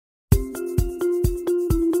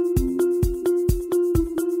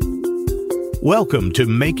Welcome to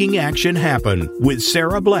Making Action Happen with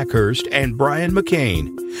Sarah Blackhurst and Brian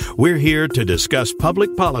McCain. We're here to discuss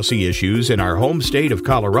public policy issues in our home state of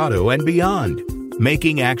Colorado and beyond.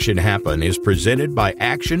 Making Action Happen is presented by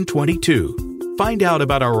Action 22. Find out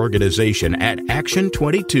about our organization at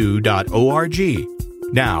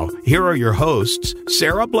action22.org. Now, here are your hosts,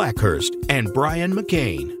 Sarah Blackhurst and Brian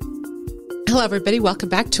McCain. Hello, everybody. Welcome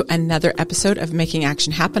back to another episode of Making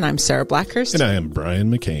Action Happen. I'm Sarah Blackhurst. And I am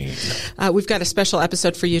Brian McCain. We've got a special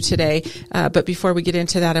episode for you today. But before we get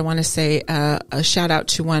into that, I want to say a shout out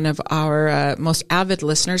to one of our most avid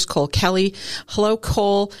listeners, Cole Kelly. Hello,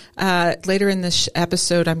 Cole. Later in this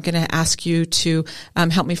episode, I'm going to ask you to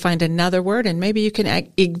help me find another word, and maybe you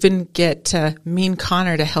can even get Mean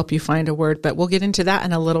Connor to help you find a word. But we'll get into that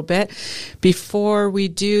in a little bit. Before we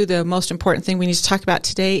do, the most important thing we need to talk about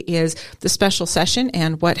today is the special session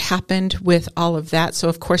and what happened with all of that. So,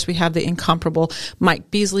 of course, we have the incomparable Mike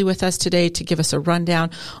Beasley with us today to give us a rundown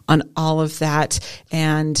on all of that.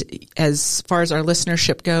 And as far as our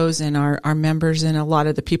listenership goes and our members and a lot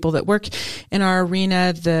of the people that work in our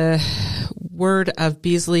arena, the word of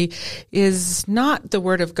Beasley is not the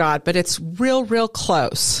word of God, but it's real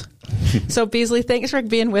close. So, Beasley, thanks for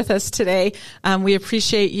being with us today. We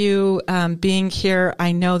appreciate you being here.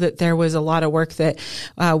 I know that there was a lot of work that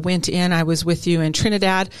went in. I was with you in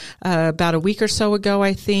Trinidad about a week or so ago,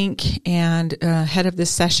 I think, and ahead of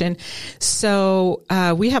this session. So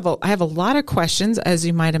I have a lot of questions, as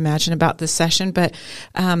you might imagine, about this session, but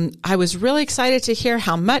I was really excited to hear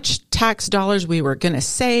how much tax dollars we were going to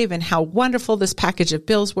save and how wonderful this package of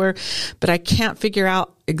bills were, but I can't figure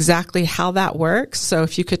out exactly how that works. So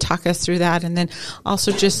if you could talk us through that, and then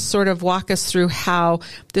also just sort of walk us through how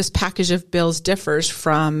this package of bills differs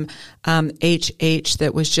from HH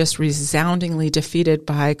that was just resoundingly defeated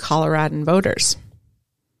by Coloradan voters.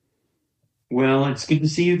 Well, it's good to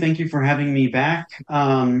see you. Thank you for having me back.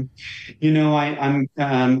 You're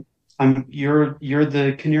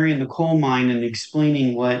the canary in the coal mine in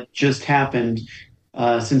explaining what just happened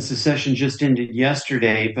since the session just ended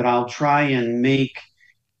yesterday, but I'll try and make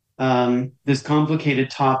this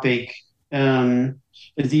complicated topic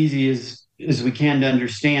as easy as we can to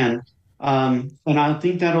understand. And I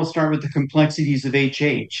think that'll start with the complexities of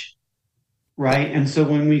HH, right? And so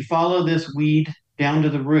when we follow this weed down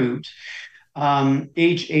to the root,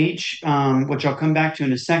 HH, which I'll come back to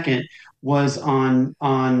in a second, was on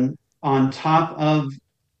top of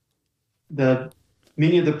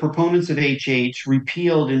many of the proponents of HH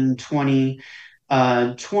repealed in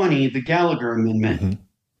 2020 the Gallagher Amendment. Mm-hmm.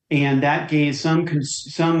 And that gave some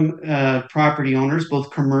property owners,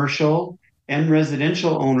 both commercial and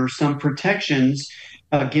residential owners, some protections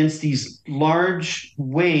against these large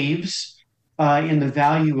waves in the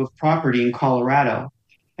value of property in Colorado.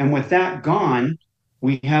 And with that gone,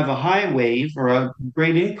 we have a high wave or a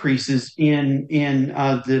great increases in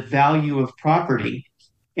the value of property.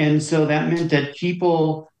 And so that meant that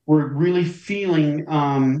people were really feeling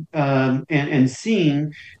and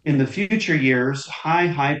seeing in the future years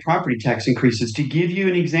high property tax increases. To give you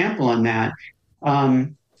an example on that,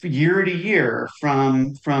 year to year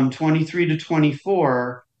from 23 to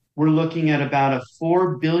 24, we're looking at about a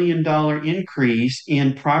 $4 billion increase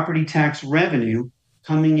in property tax revenue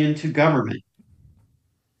coming into government,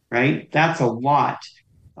 right? That's a lot.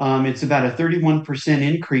 It's about a 31%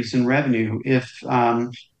 increase in revenue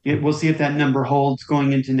we'll see if that number holds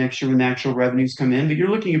going into next year when the actual revenues come in. But you're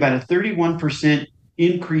looking about a 31%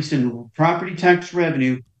 increase in property tax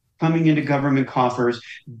revenue coming into government coffers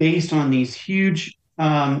based on these huge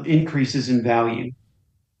increases in value.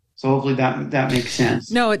 So hopefully that makes sense.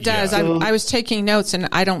 No, it does. Yeah. I was taking notes, and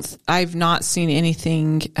I've not seen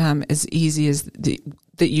anything as easy as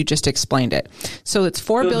that you just explained it. So it's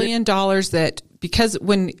 $4 billion that, because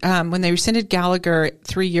when they rescinded Gallagher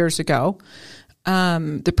 3 years ago,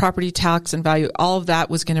 the property tax and value, all of that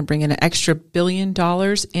was going to bring in an extra $1 billion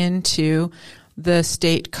into the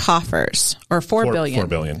state coffers, or $4 billion.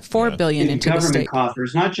 $4 billion into the state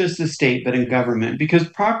coffers, not just the state, but in government, because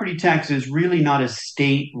property tax is really not a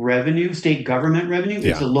state government revenue. Yeah.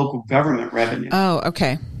 It's a local government revenue. Oh,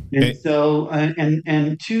 okay. And so,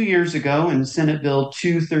 and 2 years ago in Senate Bill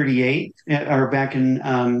 238, or back in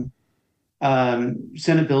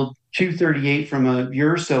Senate Bill 238 from a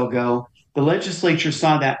year or so ago, the legislature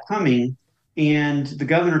saw that coming, and the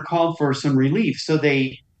governor called for some relief. So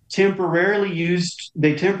they temporarily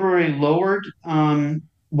lowered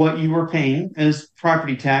what you were paying as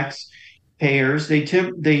property tax payers. They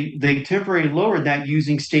temporarily lowered that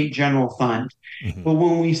using state general fund. Mm-hmm. But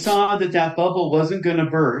when we saw that bubble wasn't going to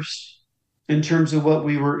burst, in terms of what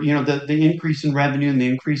we were, the increase in revenue and the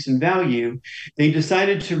increase in value, they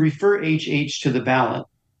decided to refer HH to the ballot.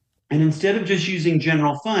 And instead of just using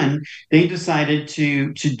general fund, they decided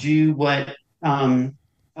to do what no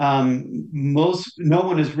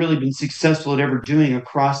one has really been successful at ever doing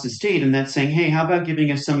across the state, and that's saying, hey, how about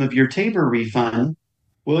giving us some of your Tabor refund?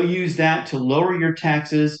 We'll use that to lower your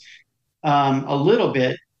taxes a little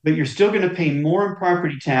bit, but you're still going to pay more in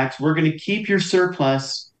property tax. We're going to keep your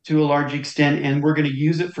surplus to a large extent, and we're going to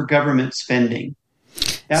use it for government spending.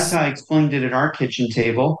 That's how I explained it at our kitchen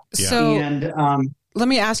table. So, and let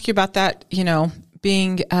me ask you about that,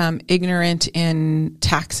 being ignorant in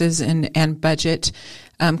taxes and budget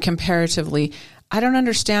comparatively. I don't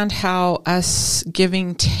understand how us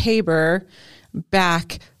giving Tabor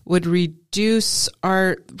back would reduce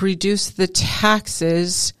the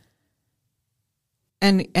taxes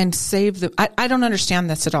and save the. I don't understand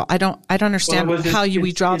this at all. I don't understand how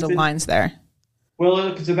we draw the lines there. Well,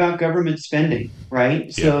 it's about government spending, right?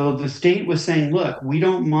 Yeah. So the state was saying, look, we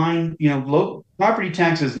don't mind, property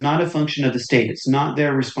tax is not a function of the state. It's not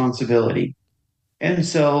their responsibility. And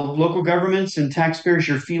so local governments and taxpayers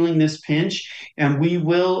are feeling this pinch, and we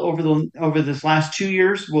will, over this last 2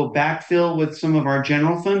 years, we'll backfill with some of our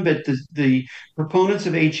general fund, but the proponents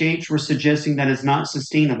of HH were suggesting that is not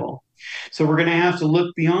sustainable. So we're going to have to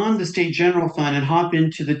look beyond the state general fund and hop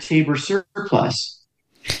into the Tabor surplus.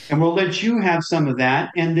 And we'll let you have some of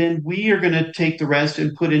that, and then we are going to take the rest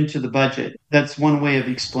and put into the budget. That's one way of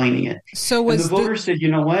explaining it. So the voters said,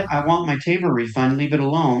 you know what? I want my Tabor refund. Leave it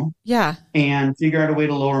alone. Yeah. And figure out a way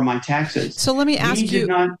to lower my taxes. So let me ask you.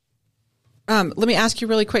 Let me ask you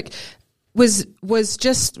really quick. Was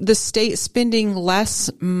just the state spending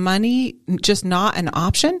less money just not an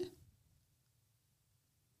option?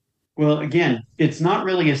 Well, again, it's not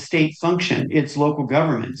really a state function. It's local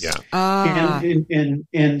governments. Yeah.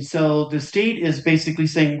 And so the state is basically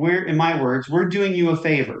saying, in my words, we're doing you a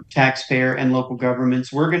favor, taxpayer and local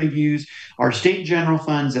governments. We're going to use our state general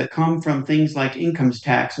funds that come from things like income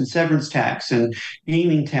tax and severance tax and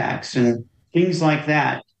gaming tax and things like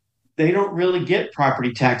that. They don't really get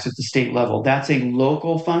property tax at the state level. That's a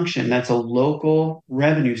local function. That's a local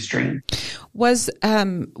revenue stream. Was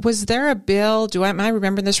there a bill? Am I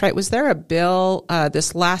remembering this right? Was there a bill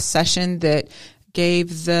this last session that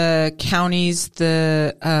gave the counties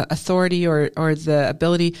the authority or the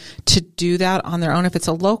ability to do that on their own? If it's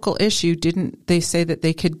a local issue, didn't they say that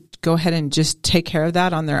they could go ahead and just take care of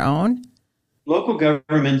that on their own? Local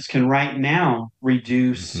governments can right now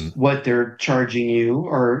reduce what they're charging you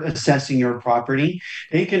or assessing your property.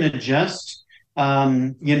 They can adjust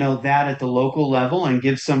that at the local level and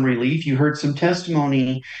give some relief. You heard some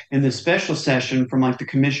testimony in the special session from like the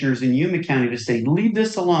commissioners in Yuma County to say, leave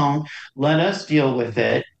this alone, let us deal with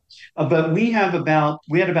it. But we had about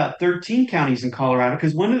 13 counties in Colorado,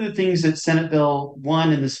 because one of the things that Senate Bill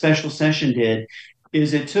 1 in the special session did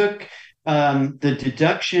is it took the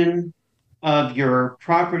deduction of your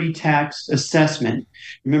property tax assessment.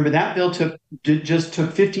 Remember, that bill just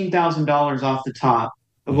took $15,000 off the top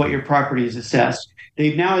of what your property is assessed.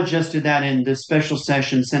 They've now adjusted that in the special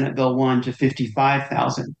session, Senate Bill 1, to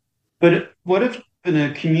 $55,000. But what if in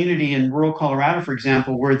a community in rural Colorado, for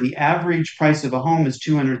example, where the average price of a home is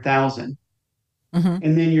 $200,000,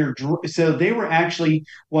 and then so they were actually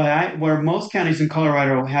where most counties in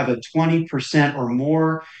Colorado have a 20% or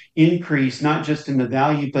more increase, not just in the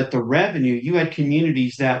value but the revenue. You had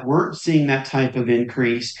communities that weren't seeing that type of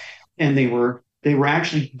increase, and they were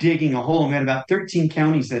actually digging a hole. And we had about 13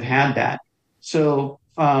 counties that had that. So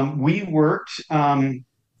we worked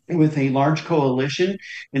with a large coalition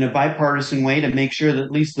in a bipartisan way to make sure that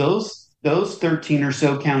at least those 13 or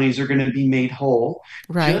so counties are going to be made whole.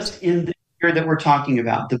 Right. Just in the year that we're talking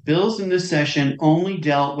about. The bills in this session only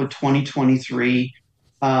dealt with 2023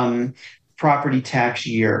 property tax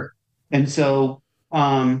year. And so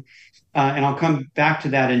and I'll come back to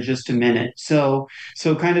that in just a minute. So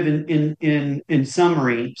kind of in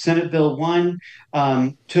summary, Senate Bill 1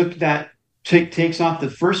 takes off the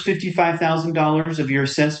first $55,000 of your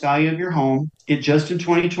assessed value of your home, just in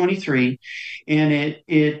 2023, and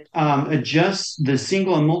it adjusts the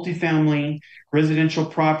single and multifamily residential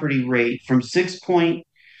property rate from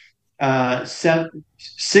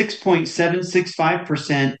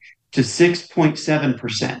 6.765% to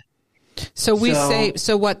 6.7%. So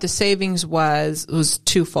what the savings was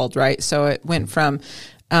twofold, right? So it went from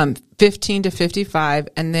 15 to 55,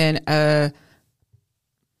 and then a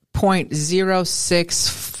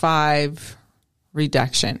 0.065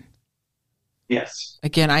 reduction. Yes.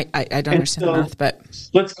 Again, I don't understand the math, but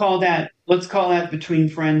let's call that between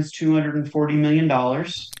friends $240 million.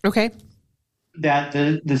 Okay. that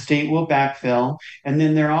the state will backfill. And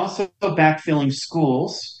then they're also backfilling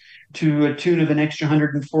schools to a tune of an extra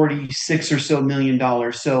 146 or so $1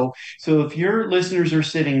 million. So if your listeners are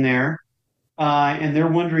sitting there and they're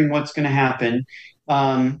wondering what's going to happen,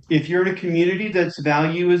 if you're in a community that's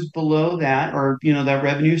value is below that, or that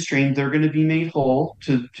revenue stream, they're going to be made whole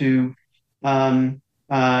to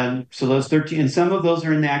so those 13, and some of those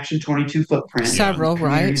are in the Action 22 footprint. Several,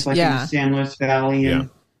 communities right? like in the San Luis Valley and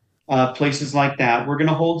places like that. We're going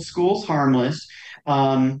to hold schools harmless.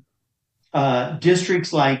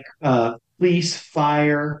 Districts like police,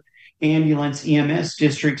 fire, ambulance, EMS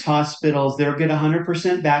districts, hospitals, they'll get 100%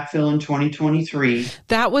 backfill in 2023.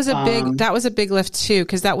 That was a big lift too,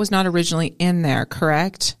 because that was not originally in there,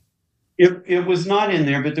 correct? It was not in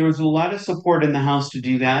there, but there was a lot of support in the House to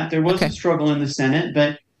do that. There was a struggle in the Senate,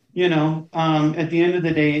 but at the end of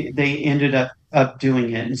the day, they ended up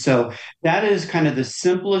doing it. And so that is kind of the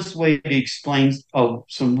simplest way to explain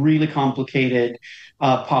some really complicated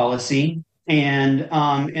policy.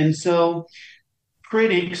 And so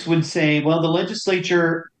critics would say, well, the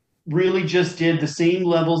legislature really just did the same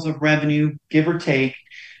levels of revenue, give or take,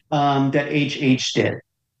 that HH did.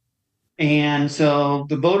 And so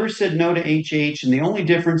the voters said no to HH, and the only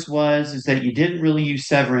difference is that you didn't really use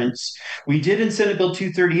severance. We did in Senate Bill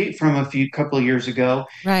 238 from a couple of years ago,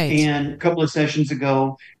 right, and a couple of sessions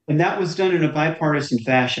ago, and that was done in a bipartisan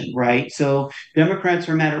fashion, right? So Democrats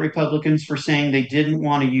were mad at Republicans for saying they didn't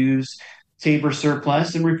want to use Tabor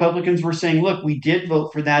surplus, and Republicans were saying, look, we did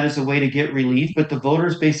vote for that as a way to get relief, but the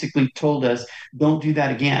voters basically told us, don't do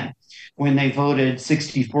that again, when they voted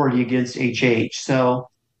 60-40 against HH. So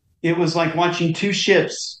it was like watching two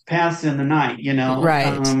ships pass in the night,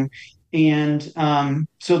 Right.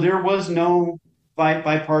 So there was no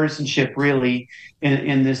bipartisanship really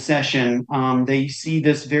in this session. They see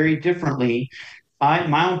this very differently.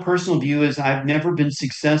 My own personal view is I've never been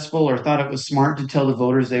successful or thought it was smart to tell the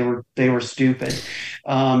voters they were stupid.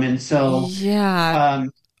 So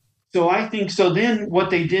I think so. Then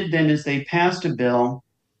what they did then is they passed a bill,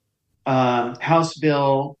 House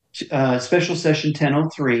Bill Special Session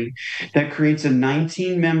 1003, that creates a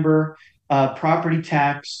 19-member property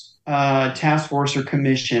tax task force or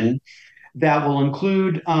commission that will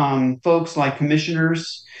include folks like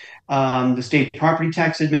commissioners, the state property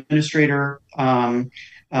tax administrator,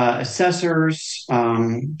 assessors.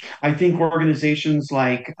 I think organizations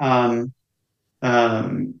like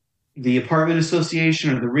the apartment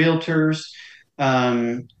association or the realtors,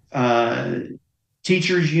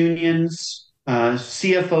 teachers unions,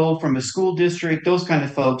 CFO from a school district, those kind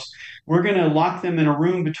of folks. We're going to lock them in a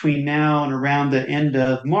room between now and around the end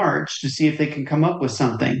of March to see if they can come up with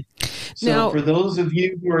something. So for those of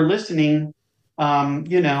you who are listening, I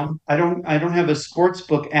don't have a sports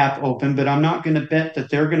book app open, but I'm not going to bet that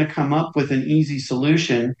they're going to come up with an easy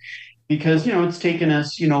solution, because it's taken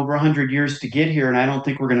us over 100 years to get here, and I don't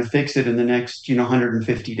think we're going to fix it in the next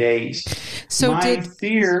 150 days. So my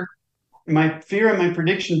fear and my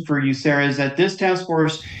prediction for you, Sarah, is that this task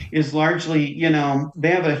force is largely, they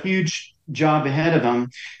have a huge job ahead of them.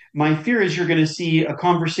 My fear is you're going to see a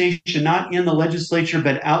conversation not in the legislature,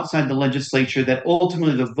 but outside the legislature, that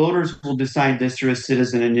ultimately the voters will decide this through a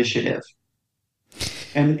citizen initiative.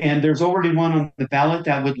 And there's already one on the ballot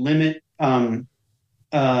that would limit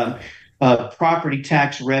property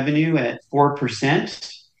tax revenue at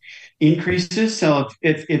 4% increases. So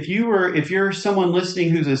if you're someone listening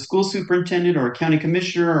who's a school superintendent or a county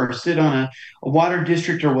commissioner or sit on a water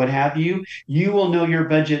district or what have you, you will know your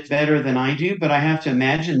budget better than I do. But I have to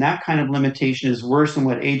imagine that kind of limitation is worse than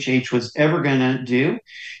what HH was ever going to do.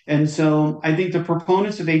 And so I think the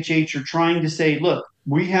proponents of HH are trying to say, look,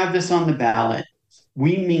 we have this on the ballot.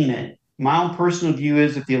 We mean it. My own personal view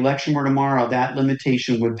is if the election were tomorrow, that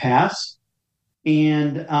limitation would pass.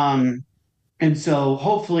 And so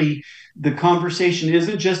hopefully the conversation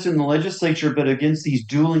isn't just in the legislature, but against these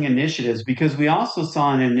dueling initiatives, because we also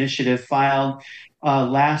saw an initiative filed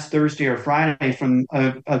last Thursday or Friday from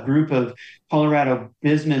a group of Colorado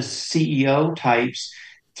business CEO types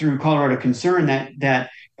through Colorado Concern that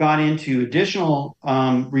got into additional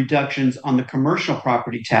reductions on the commercial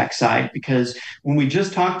property tax side. Because when we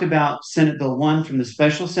just talked about Senate Bill 1 from the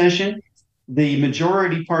special session, the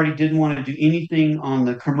majority party didn't want to do anything on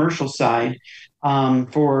the commercial side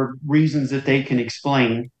for reasons that they can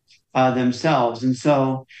explain themselves. And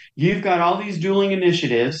so you've got all these dueling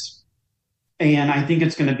initiatives, and I think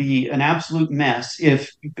it's going to be an absolute mess.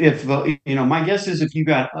 If my guess is if you've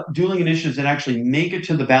got dueling initiatives that actually make it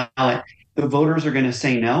to the ballot, the voters are going to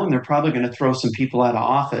say no, and they're probably going to throw some people out of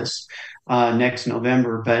office next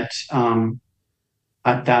November. But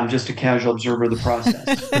I'm just a casual observer of the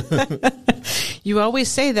process. You always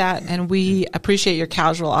say that, and we appreciate your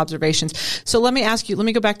casual observations. So let me ask you, let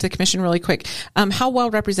me go back to the commission really quick. How well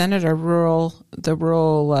represented are the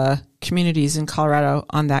rural communities in Colorado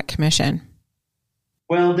on that commission?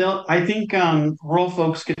 Well, I think rural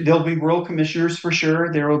folks, there'll be rural commissioners for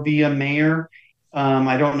sure. There will be a mayor.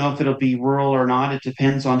 I don't know if it'll be rural or not. It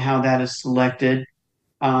depends on how that is selected.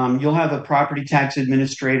 You'll have a property tax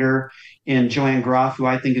administrator in Joanne Groff, who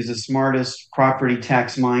I think is the smartest property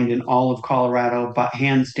tax mind in all of Colorado, but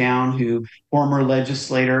hands down, who former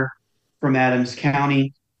legislator from Adams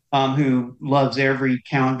County, who loves every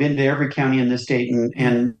county, been to every county in the state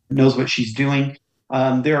and knows what she's doing.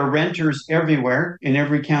 There are renters everywhere in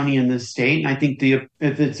every county in this state. And I think if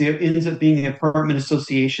it ends up being the apartment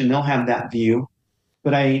association, they'll have that view.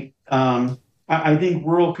 But I think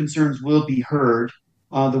rural concerns will be heard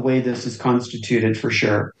the way this is constituted for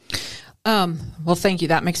sure. Well, thank you.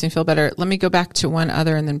 That makes me feel better. Let me go back to one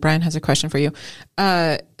other, and then Brian has a question for you.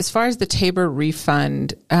 As far as the Tabor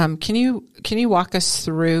refund, can you walk us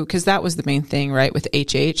through, because that was the main thing, right, with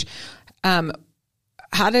HH?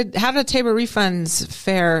 How did Tabor refunds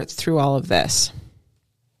fare through all of this?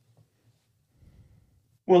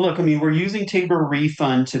 Well, look, I mean, we're using Tabor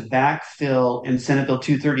refund to backfill in Senate Bill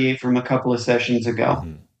 238 from a couple of sessions ago.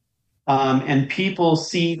 And people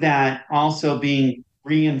see that also being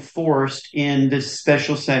reinforced in this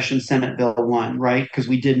special session Senate Bill 1, right? Because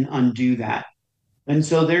we didn't undo that. And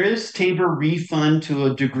so there is Tabor refund to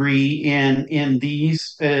a degree in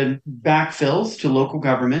these backfills to local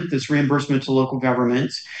government, this reimbursement to local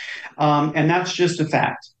governments. And that's just a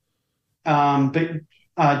fact. But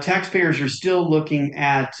taxpayers are still looking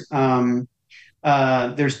at a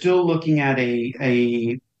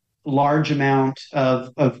large amount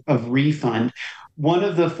of refund. One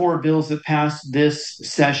of the four bills that passed this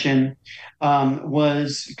session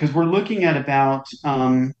was, because we're looking at about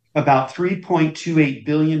 $3.28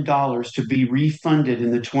 billion to be refunded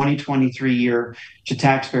in the 2023 year to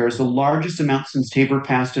taxpayers, the largest amount since Tabor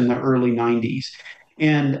passed in the early 90s.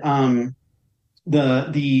 And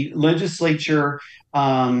the legislature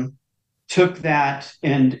took that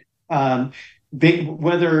and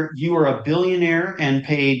whether you are a billionaire and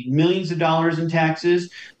paid millions of dollars in taxes,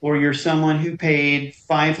 or you're someone who paid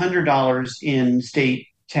 $500 in state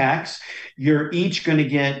tax, you're each going to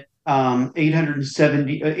get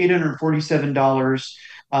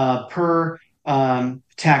 $847 per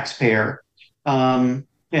taxpayer. And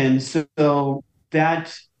so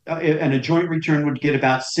that and a joint return would get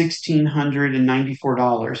about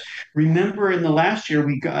 $1,694. Remember, in the last year,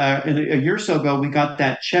 a year or so ago, we got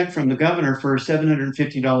that check from the governor for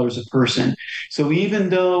 $750 a person. So even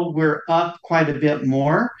though we're up quite a bit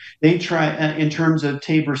more, they try in terms of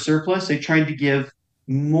Tabor surplus, they tried to give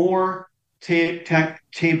more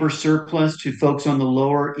Tabor surplus to folks on the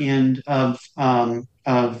lower end of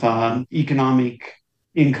economic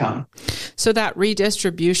income. So that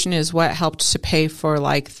redistribution is what helped to pay for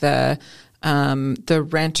like the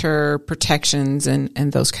renter protections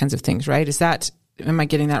and those kinds of things, right? Am I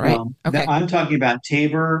getting that right? Okay. I'm talking about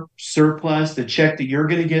Tabor surplus, the check that you're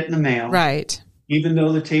going to get in the mail. Right. Even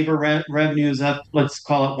though the Tabor revenue is up, let's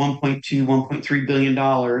call it $1.3 billion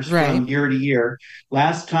from year to year.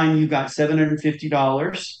 Last time you got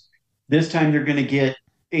 $750. This time you're going to get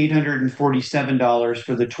 $847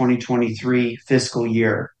 for the 2023 fiscal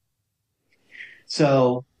year.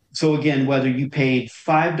 So again, whether you paid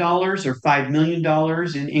 $5 or $5 million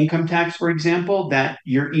in income tax, for example, that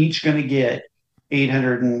you're each going to get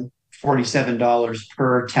 $847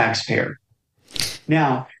 per taxpayer.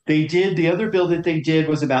 Now, the other bill that they did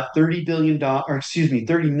was about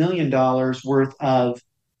 $30 million worth of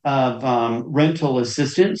rental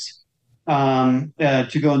assistance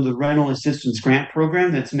to go into the rental assistance grant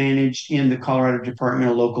program that's managed in the Colorado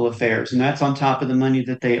Department of Local Affairs. And that's on top of the money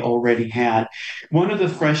that they already had. One of the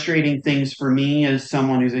frustrating things for me as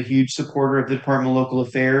someone who's a huge supporter of the Department of Local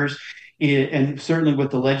Affairs, and certainly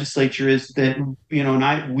with the legislature, is that,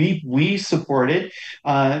 we supported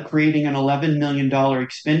creating an $11 million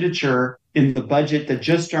expenditure in the budget that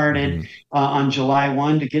just started on July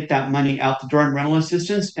 1 to get that money out the door in rental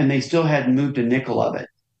assistance, and they still hadn't moved a nickel of it.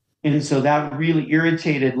 And so that really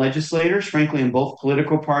irritated legislators, frankly, in both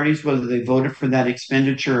political parties, whether they voted for that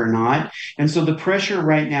expenditure or not. And so the pressure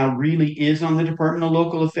right now really is on the Department of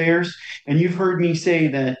Local Affairs. And you've heard me say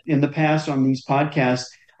that in the past on these podcasts,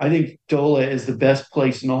 I think DOLA is the best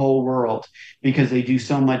place in the whole world because they do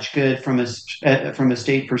so much good from a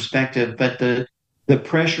state perspective. But the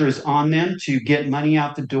pressure is on them to get money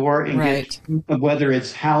out the door and get, whether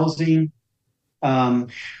it's housing,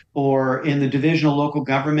 or in the division of local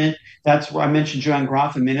government. That's where I mentioned Joanne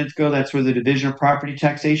Groff a minute ago. That's where the division of property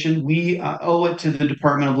taxation. We owe it to the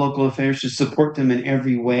Department of Local Affairs to support them in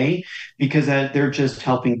every way because they're just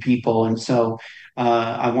helping people. And so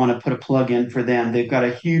I want to put a plug in for them. They've got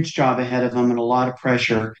a huge job ahead of them and a lot of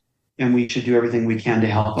pressure, and we should do everything we can to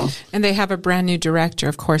help them. And they have a brand new director,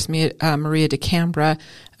 of course, Maria DeCambra,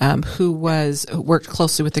 who worked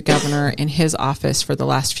closely with the governor in his office for the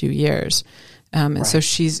last few years. And right. So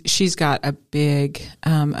she's got a big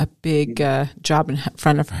job in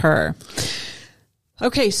front of her.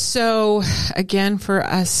 Okay, so again for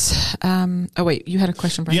us, oh wait, you had a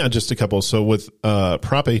question, Brian? Yeah, just a couple. So with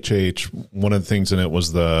Prop HH, one of the things in it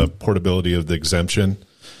was the portability of the exemption.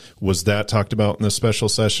 Was that talked about in the special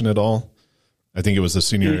session at all? I think it was the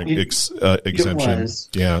senior exemption. It was.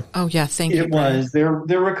 Yeah. Oh yeah, thank you. It was. There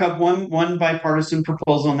were a couple, one bipartisan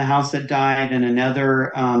proposal in the House that died, and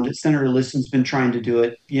another that Senator Liston's been trying to do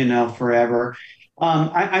it, forever.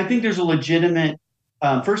 I think there's a legitimate.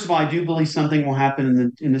 First of all, I do believe something will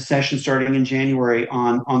happen in the session starting in January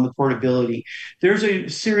on the portability. There's a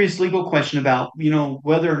serious legal question about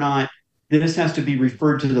whether or not this has to be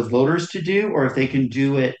referred to the voters to do, or if they can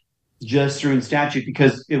do it just through in statute,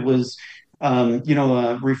 because it was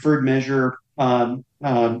a referred measure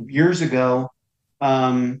years ago,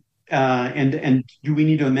 and do we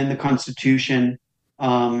need to amend the Constitution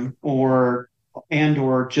or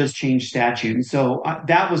just change statute? And so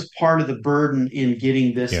that was part of the burden in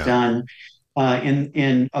getting this done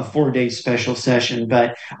in a 4-day special session.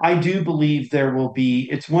 But I do believe there will be.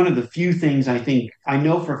 It's one of the few things I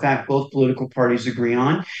know for a fact both political parties agree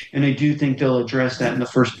on, and I do think they'll address that in the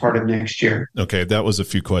first part of next year. Okay, that was a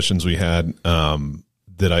few questions we had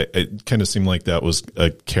that it kind of seemed like that was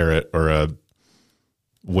a carrot or a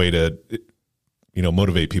way to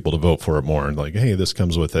motivate people to vote for it more, and like, hey, this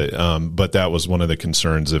comes with it. But that was one of the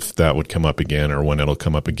concerns, if that would come up again or when it'll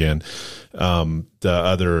come up again. The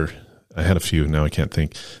other, I had a few, now I can't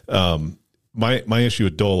think. My issue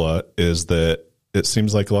with DOLA is that it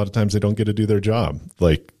seems like a lot of times they don't get to do their job.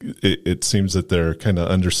 Like it seems that they're kind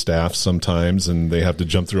of understaffed sometimes, and they have to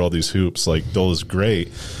jump through all these hoops. Like DOLA's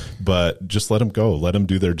great, but just let them go, let them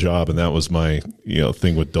do their job. And that was my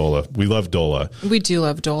thing with DOLA. We love DOLA. We do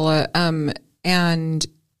love DOLA. And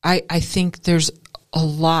I think there's a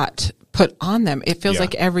lot put on them. It feels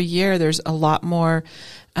like every year there's a lot more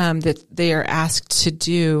that they are asked to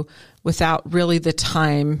do without really the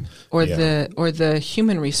time or the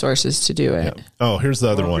human resources to do it. Yeah. Oh, here's the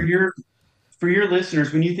other one. For your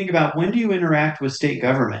listeners, when you think about when do you interact with state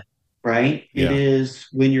government, right? Yeah. It is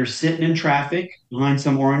when you're sitting in traffic behind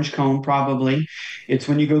some orange cone, probably. It's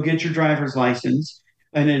when you go get your driver's license.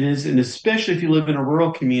 And especially if you live in a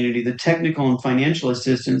rural community, the technical and financial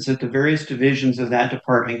assistance that the various divisions of that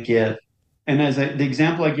department give. And the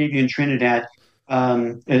example I gave you in Trinidad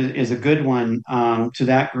is a good one to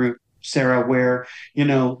that group, Sarah, where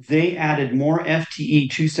they added more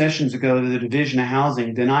FTE 2 sessions ago to the Division of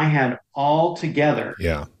Housing than I had all together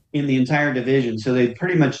in the entire division. So they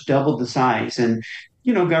pretty much doubled the size. And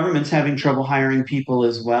government's having trouble hiring people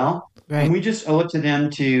as well. Right. And we just owe it to them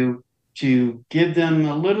to give them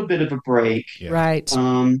a little bit of a break, right?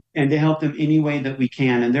 And to help them any way that we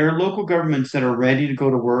can. And there are local governments that are ready to go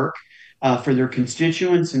to work for their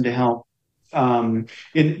constituents and to help,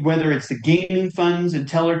 in whether it's the gaming funds in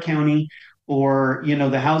Teller County or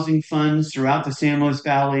the housing funds throughout the San Luis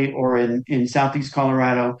Valley or in Southeast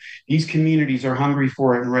Colorado. These communities are hungry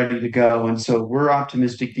for it and ready to go. And so we're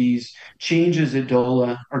optimistic these changes at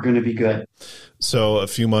DOLA are going to be good. So a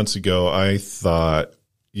few months ago, I thought.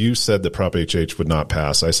 You said that Prop HH would not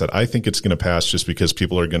pass. I said, I think it's going to pass just because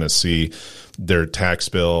people are going to see their tax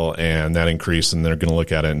bill and that increase, and they're going to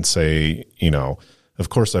look at it and say, of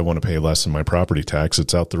course I want to pay less in my property tax.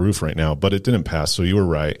 It's out the roof right now, but it didn't pass. So you were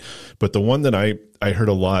right. But the one that I heard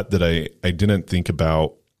a lot that I didn't think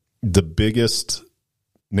about, the biggest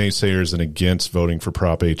naysayers and against voting for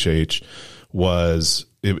Prop HH was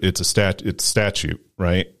it's statute,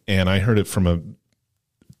 right? And I heard it from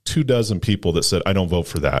 24 people that said, I don't vote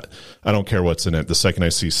for that. I don't care what's in it. The second I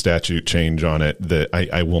see statute change on it, that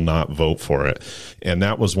I will not vote for it. And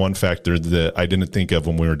that was one factor that I didn't think of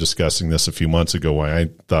when we were discussing this a few months ago, why I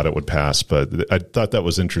thought it would pass. But I thought that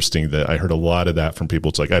was interesting that I heard a lot of that from people.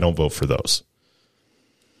 It's like, I don't vote for those.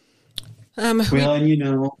 And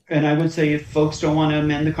I would say if folks don't want to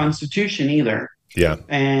amend the Constitution either. Yeah.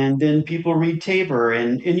 And then people read Tabor.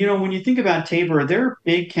 And when you think about Tabor, there are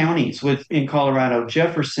big counties in Colorado,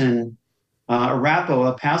 Jefferson, Arapahoe,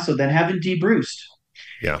 El Paso, that haven't debruced.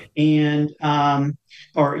 Yeah. And,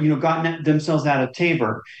 or, gotten themselves out of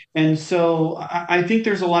Tabor. And so I think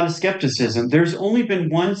there's a lot of skepticism. There's only been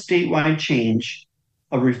one statewide change,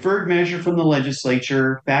 a referred measure from the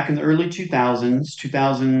legislature back in the early 2000,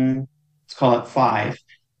 let's call it 5,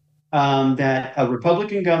 that a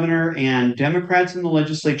Republican governor and Democrats in the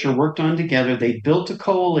legislature worked on together. They built a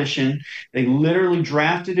coalition. They literally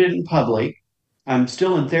drafted it in public. I'm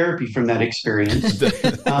still in therapy from that experience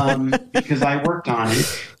because I worked on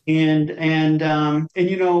it, and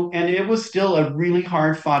it was still a really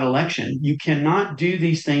hard fought election. You cannot do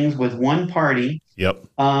these things with one party. Yep.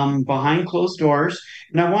 Behind closed doors,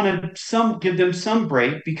 and I want to give them some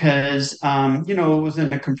break because it was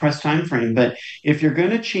in a compressed time frame. But if you're going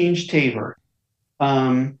to change Tabor,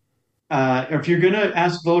 or if you're going to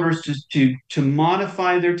ask voters to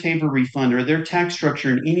modify their Tabor refund or their tax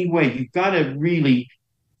structure in any way, you've got to really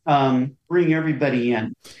bring everybody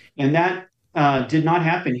in. And that did not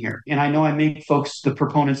happen here. And I know I make the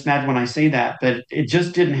proponents mad when I say that, but it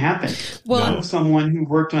just didn't happen. Well, I'm someone who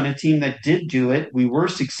worked on a team that did do it. We were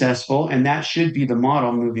successful, and that should be the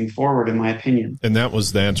model moving forward, in my opinion. And that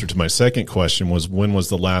was the answer to my second question, was when was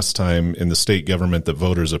the last time in the state government that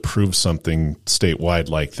voters approved something statewide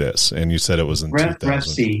like this? And you said it was in 2000. Ref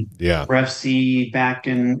C. Yeah. Ref C back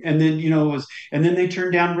in, and then, and then they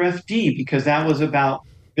turned down Ref D because that was about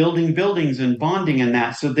building buildings and bonding and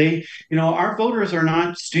that. So they, our voters are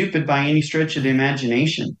not stupid by any stretch of the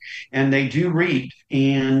imagination, and they do read.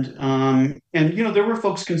 And there were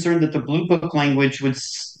folks concerned that the Blue Book language would,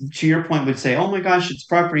 to your point, would say, oh my gosh, it's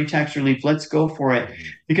property tax relief, let's go for it.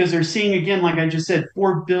 Because they're seeing, again, like I just said,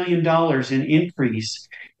 $4 billion in increase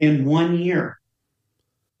in 1 year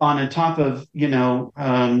on a top of,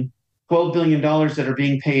 $12 billion that are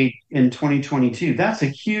being paid in 2022. That's a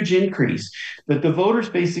huge increase. But the voters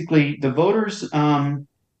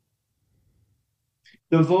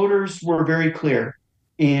were very clear.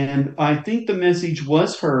 And I think the message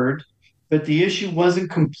was heard, but the issue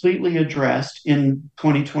wasn't completely addressed in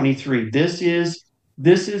 2023. This is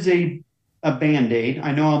a Band-Aid.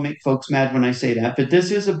 I know I'll make folks mad when I say that, but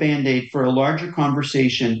this is a Band-Aid for a larger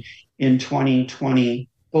conversation in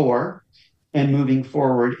 2024. And moving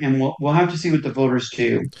forward, and we'll have to see what the voters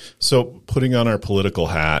do. So putting on our political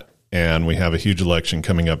hat, and we have a huge election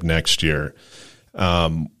coming up next year.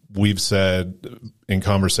 We've said in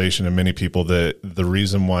conversation to many people that the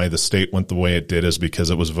reason why the state went the way it did is because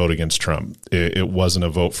it was a vote against Trump. It wasn't a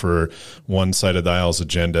vote for one side of the aisle's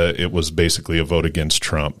agenda. It was basically a vote against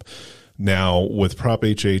Trump. Now, with Prop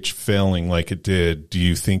HH failing like it did, do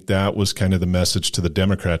you think that was kind of the message to the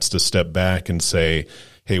Democrats to step back and say,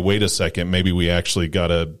 hey, wait a second, maybe we actually got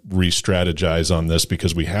to re-strategize on this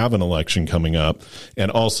because we have an election coming up.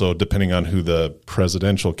 And also, depending on who the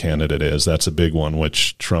presidential candidate is, that's a big one,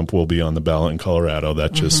 which Trump will be on the ballot in Colorado.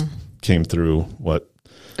 That just came through,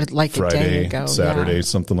 like Friday, a day ago, Saturday,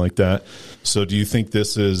 something like that. So do you think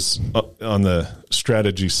this is, on the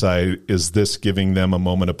strategy side, is this giving them a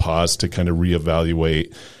moment of pause to kind of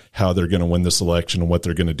reevaluate how they're going to win this election and what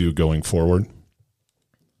they're going to do going forward?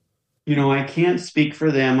 I can't speak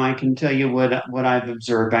for them. I can tell you what I've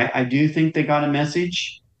observed. I do think they got a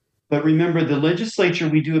message. But remember, the legislature,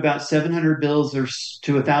 we do about 700 bills or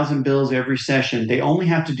to 1,000 bills every session. They only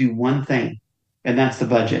have to do one thing, and that's the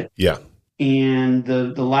budget. Yeah. And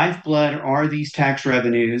the lifeblood are these tax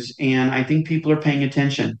revenues, and I think people are paying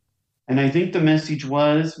attention. And I think the message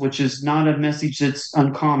was, which is not a message that's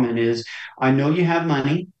uncommon, is I know you have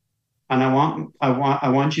money. And I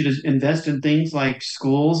want you to invest in things like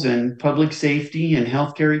schools and public safety and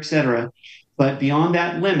healthcare, et cetera. But beyond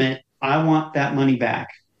that limit, I want that money back.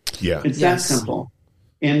 Yeah, it's that simple.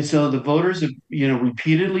 And so the voters have,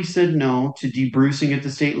 repeatedly said no to debrucing at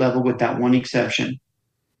the state level, with that one exception.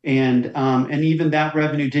 And even that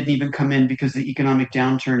revenue didn't even come in because of the economic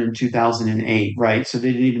downturn in 2008, right? So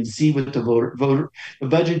they didn't even see what the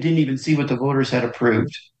budget didn't even see what the voters had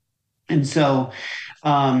approved. And so,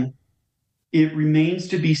 it remains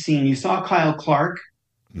to be seen. You saw Kyle Clark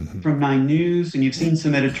from 9 News, and you've seen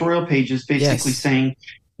some editorial pages basically saying,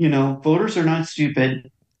 voters are not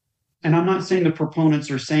stupid. And I'm not saying the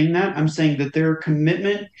proponents are saying that. I'm saying that their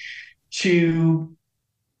commitment to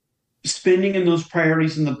spending in those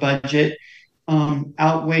priorities in the budget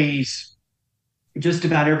outweighs just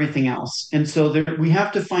about everything else. And so we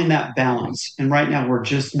have to find that balance. And right now, we're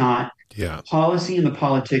just not. Yeah. Policy and the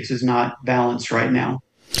politics is not balanced right now.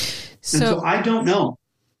 So I don't know.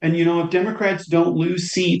 And, if Democrats don't lose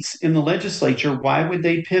seats in the legislature, why would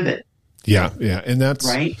they pivot? Yeah. And that's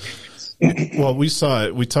right. Well, we saw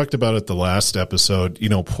it. We talked about it the last episode.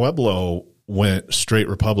 Pueblo went straight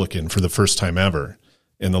Republican for the first time ever.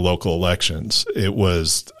 in the local elections. It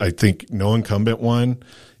was, I think, no incumbent won,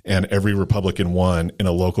 and every Republican won in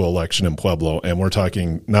a local election in Pueblo. And we're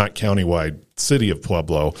talking not countywide, city of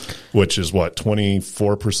Pueblo, which is what,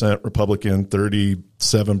 24% Republican,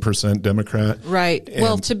 37% Democrat. Right. And,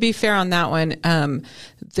 well, to be fair on that one,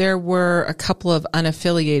 there were a couple of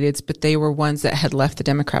unaffiliateds, but they were ones that had left the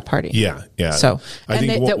Democrat Party. Yeah. So, I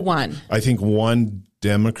think that won. I think one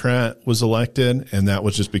Democrat was elected, and that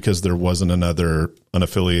was just because there wasn't another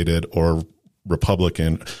unaffiliated or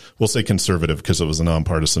Republican, we'll say conservative because it was a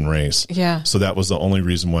nonpartisan race. Yeah. So that was the only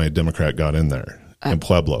reason why a Democrat got in there in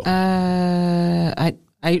Pueblo.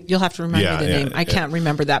 You'll have to remind me the name. I can't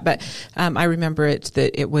remember that, but I remember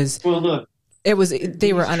that it was. Well, look, they were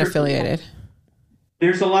unaffiliated.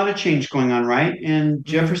 There's a lot of change going on, right? And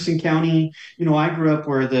Jefferson County, I grew up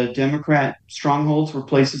where the Democrat strongholds were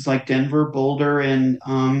places like Denver, Boulder, and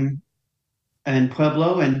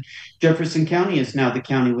Pueblo, and Jefferson County is now the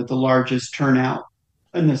county with the largest turnout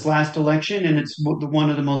in this last election, and it's one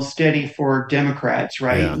of the most steady for Democrats,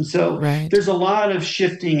 right? Yeah. And so there's a lot of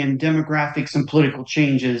shifting in demographics and political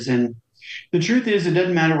changes, and the truth is it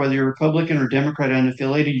doesn't matter whether you're Republican or Democrat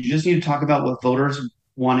unaffiliated, you just need to talk about what voters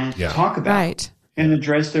want to talk about and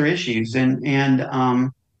address their issues.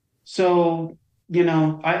 So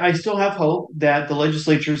I still have hope that the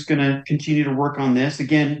legislature is going to continue to work on this.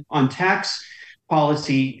 Again, on tax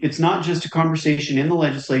policy, it's not just a conversation in the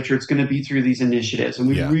legislature. It's going to be through these initiatives. And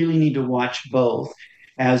we really need to watch both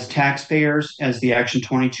as taxpayers, as the Action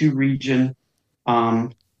 22 region,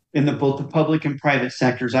 in both the public and private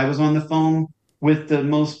sectors. I was on the phone with the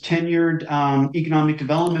most tenured economic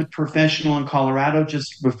development professional in Colorado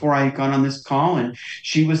just before I got on this call. And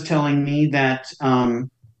she was telling me that,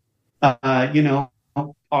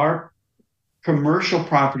 our commercial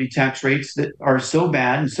property tax rates that are so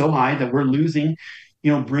bad and so high that we're losing,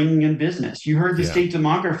 bringing in business. You heard the state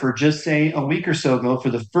demographer just say a week or so ago, for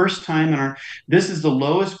the first time this is the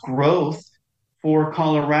lowest growth for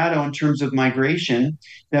Colorado in terms of migration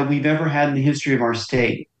that we've ever had in the history of our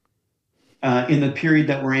state. In the period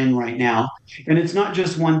that we're in right now. And it's not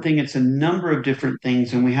just one thing, it's a number of different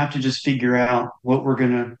things. And we have to just figure out what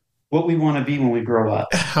we want to be when we grow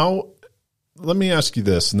up. Let me ask you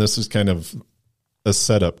this, and this is kind of a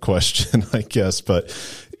setup question, I guess, but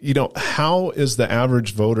how is the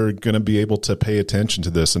average voter going to be able to pay attention to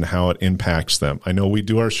this and how it impacts them? I know we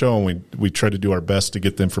do our show and we try to do our best to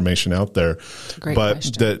get the information out there, but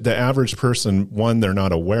the average person, one, they're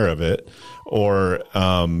not aware of it, or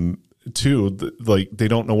two, they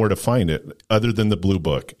don't know where to find it other than the Blue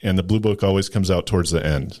Book, and the Blue Book always comes out towards the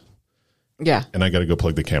end. Yeah. And I got to go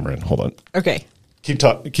plug the camera in. Hold on. Okay. Keep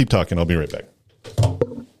talking. I'll be right back.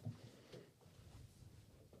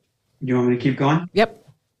 You want me to keep going? Yep.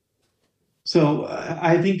 So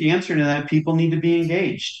I think the answer to that, people need to be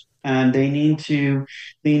engaged, and they need to,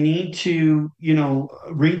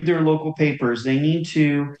 read their local papers. They need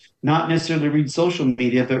to not necessarily read social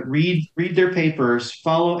media, but read their papers,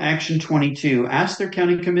 follow Action 22, ask their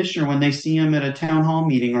county commissioner when they see them at a town hall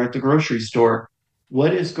meeting or at the grocery store,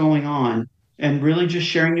 what is going on, and really just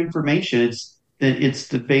sharing information. It's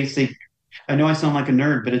the basic, I know I sound like a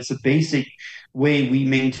nerd, but it's the basic way we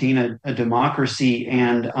maintain a democracy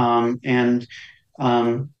and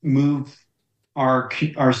move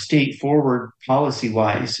our state forward policy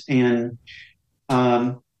wise. And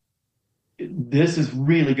this is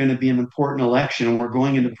really going to be an important election, and we're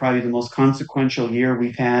going into probably the most consequential year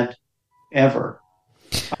we've had ever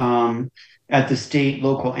at the state,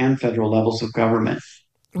 local, and federal levels of government.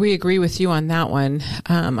 We agree with you on that one.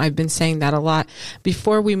 I've been saying that a lot.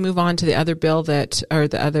 Before we move on to the other bill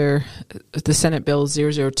the Senate Bill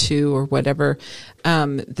 002 or whatever,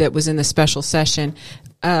 that was in the special session,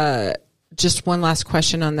 just one last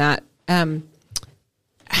question on that.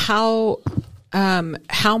 How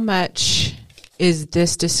much is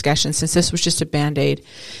this discussion, since this was just a Band-Aid,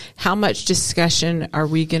 how much discussion are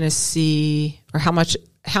we going to see, or how much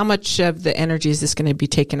of the energy is this going to be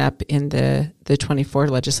taken up in the 24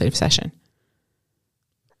 legislative session?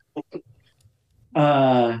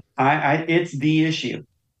 It's the issue,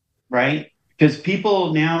 right? Because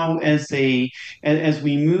people now, as we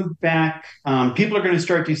move back, people are going to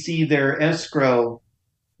start to see their escrow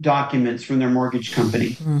documents from their mortgage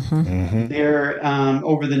company. They're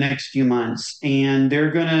over the next few months, and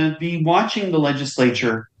they're going to be watching the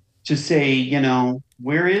legislature to say,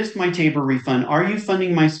 where is my Tabor refund? Are you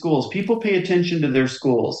funding my schools? People pay attention to their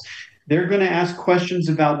schools. They're going to ask questions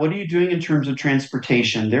about, what are you doing in terms of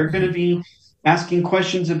transportation? They're going to be asking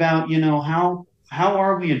questions about, how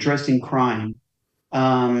are we addressing crime,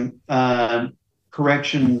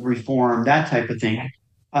 correction reform, that type of thing.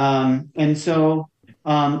 And so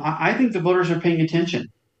I think the voters are paying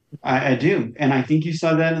attention. I do. And I think you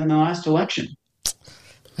saw that in the last election.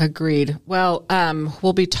 Agreed. Well,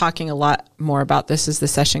 we'll be talking a lot more about this as the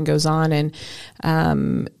session goes on, and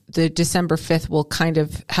the December 5th we'll kind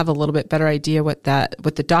of have a little bit better idea what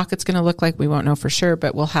the docket's going to look like. We won't know for sure,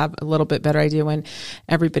 but we'll have a little bit better idea when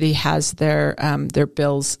everybody has their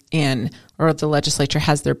bills in, or the legislature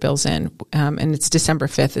has their bills in, and it's December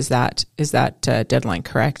 5th. Is that deadline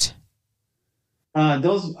correct?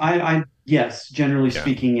 Yes, generally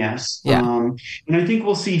speaking, yes. Yeah. And I think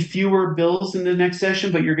we'll see fewer bills in the next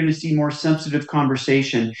session, but you're going to see more substantive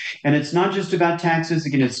conversation. And it's not just about taxes.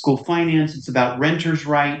 Again, it's school finance. It's about renters'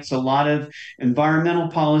 rights, a lot of environmental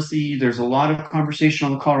policy. There's a lot of conversation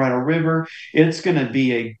on the Colorado River. It's going to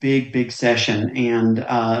be a big, big session. And,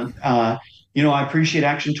 I appreciate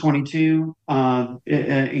Action 22,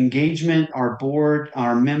 engagement, our board,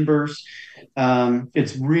 our members.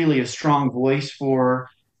 It's really a strong voice for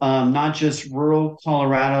not just rural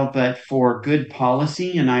Colorado, but for good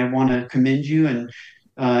policy. And I want to commend you. And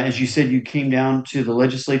as you said, you came down to the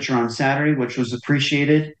legislature on Saturday, which was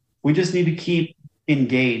appreciated. We just need to keep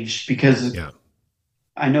engaged, because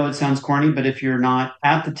I know it sounds corny, but if you're not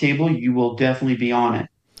at the table, you will definitely be on it.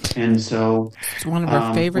 And so it's one of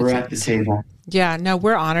our favorite we're things. At the table. Yeah, no,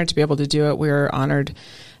 we're honored to be able to do it. We're honored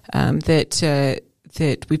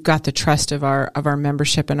that we've got the trust of our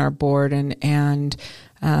membership and our board, and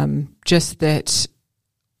just that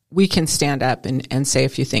we can stand up and say a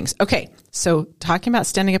few things. Okay, so talking about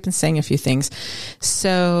standing up and saying a few things.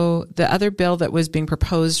 So the other bill that was being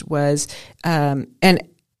proposed was,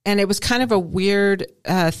 and it was kind of a weird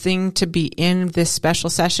thing to be in this special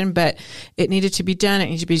session, but it needed to be done. It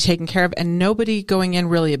needed to be taken care of, and nobody going in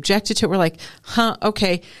really objected to it. We're like,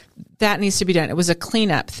 okay, that needs to be done. It was a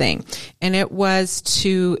cleanup thing, and it was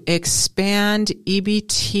to expand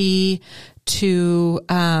EBT to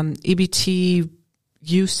EBT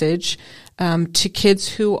usage to kids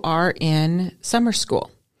who are in summer school.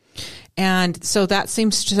 And so that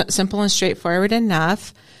seems simple and straightforward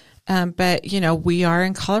enough. But, we are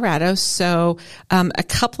in Colorado, so a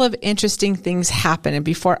couple of interesting things happen. And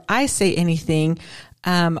before I say anything,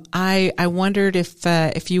 I wondered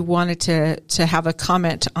if you wanted to have a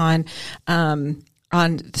comment on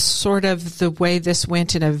sort of the way this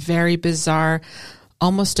went in a very bizarre,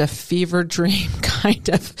 almost a fever dream kind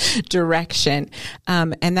of direction.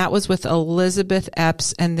 And that was with Elizabeth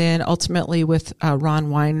Epps and then ultimately with Ron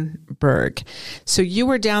Weinberg. So you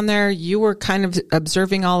were down there, you were kind of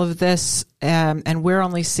observing all of this, and we're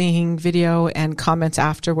only seeing video and comments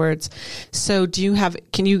afterwards. So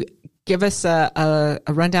can you give us a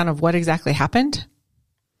rundown of what exactly happened?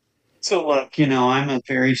 So look, I'm a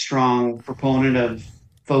very strong proponent of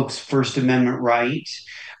folks' First Amendment right.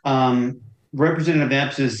 Representative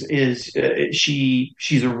Epps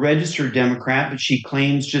she's a registered Democrat, but she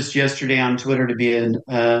claims just yesterday on Twitter to be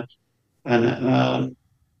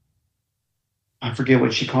I forget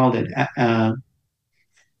what she called it,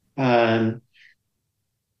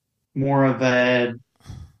 more of a,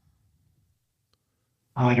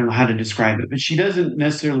 I don't know how to describe it, but she doesn't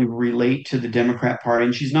necessarily relate to the Democrat Party,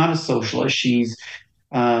 and she's not a socialist. She's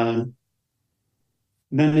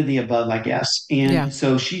none of the above, I guess. And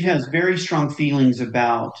so she has very strong feelings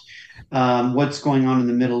about what's going on in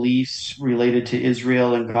the Middle East related to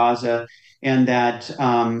Israel and Gaza, and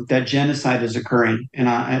that genocide is occurring,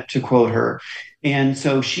 and to quote her. And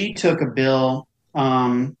so she took a bill.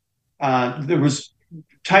 There was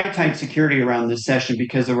tight security around this session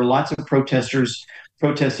because there were lots of protesters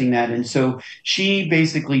protesting that. And so she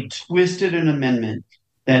basically twisted an amendment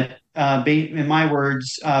that, in my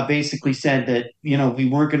words, basically said that, we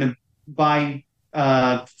weren't going to buy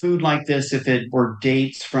food like this if it were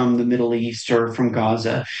dates from the Middle East or from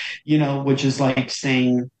Gaza, which is like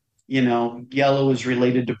saying, yellow is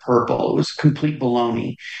related to purple. It was complete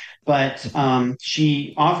baloney. But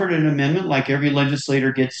she offered an amendment like every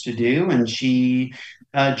legislator gets to do, and she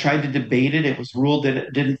tried to debate it. It was ruled that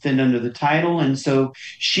it didn't fit under the title. And so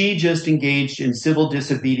she just engaged in civil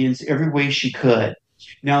disobedience every way she could.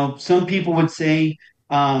 Now, some people would say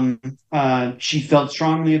she felt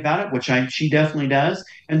strongly about it, which she definitely does.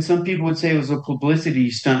 And some people would say it was a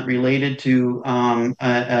publicity stunt related to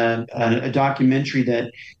a documentary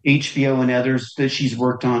that HBO and others that she's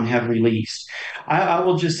worked on have released. I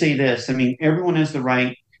will just say this. I mean, everyone has the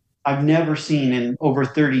right. I've never seen in over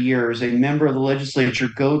 30 years a member of the legislature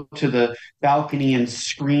go to the balcony and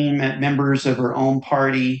scream at members of her own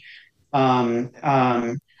party.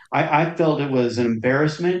 I felt it was an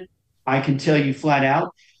embarrassment. I can tell you flat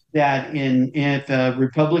out that if a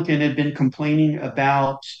Republican had been complaining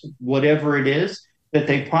about whatever it is, that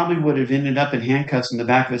they probably would have ended up in handcuffs in the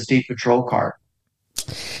back of a state patrol car.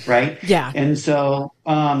 Right. Yeah. And so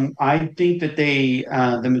I think that the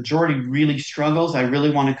majority really struggles. I really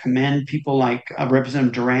want to commend people like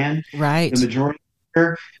Representative Duran, Right. the majority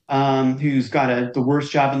leader, who's got the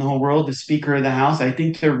worst job in the whole world, the Speaker of the House. I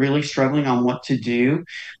think they're really struggling on what to do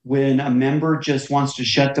when a member just wants to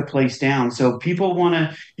shut the place down. So people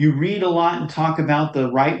you read a lot and talk about the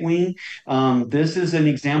right wing. This is an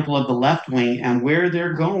example of the left wing and where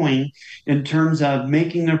they're going in terms of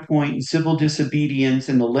making their point in civil disobedience.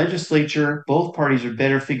 In the legislature, both parties are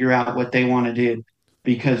better figure out what they want to do,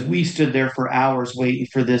 because we stood there for hours waiting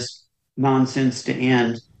for this nonsense to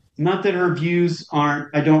end. Not that her views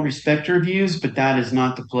I don't respect her views, but that is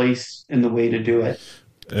not the place and the way to do it.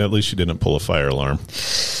 At least she didn't pull a fire alarm.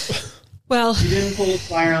 Well, she didn't pull a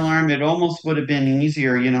fire alarm. It almost would have been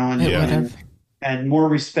easier, and more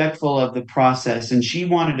respectful of the process. And she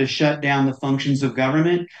wanted to shut down the functions of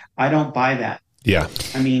government. I don't buy that. Yeah.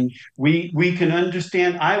 I mean, we can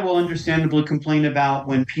understand. I will understandably complain about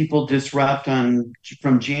when people disrupt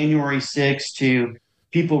from January 6th to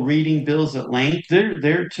people reading bills at length.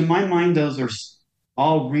 They're to my mind, those are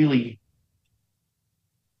all really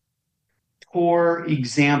poor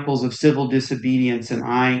examples of civil disobedience, and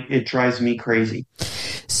it drives me crazy.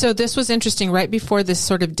 So this was interesting. Right before this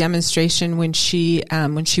sort of demonstration, when she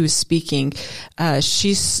was speaking,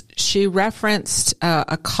 she referenced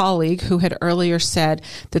a colleague who had earlier said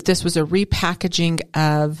that this was a repackaging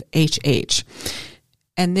of HH,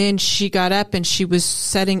 and then she got up and she was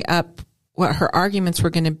setting up what her arguments were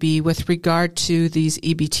going to be with regard to these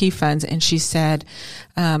EBT funds. And she said,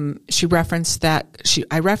 she referenced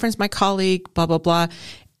I referenced my colleague, blah, blah, blah,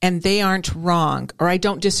 and they aren't wrong, or I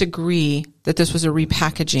don't disagree that this was a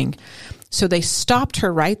repackaging. So they stopped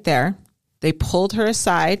her right there. They pulled her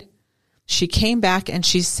aside. She came back and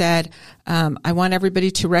she said, I want everybody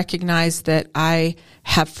to recognize that I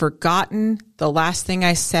have forgotten the last thing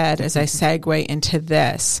I said as I segue into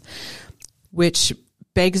this, which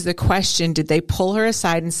begs the question, did they pull her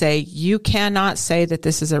aside and say, you cannot say that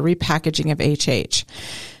this is a repackaging of HH?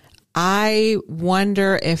 I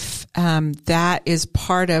wonder if that is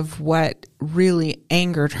part of what really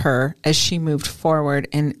angered her as she moved forward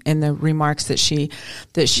in the remarks that she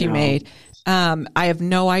made. I have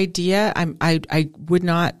no idea. I would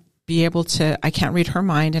not be able to. I can't read her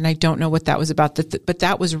mind, and I don't know what that was about. But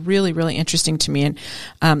that was really, really interesting to me, and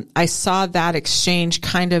I saw that exchange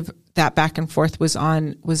kind of. That back and forth was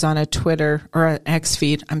on a Twitter or an X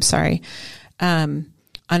feed. I'm sorry, on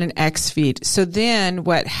an X feed. So then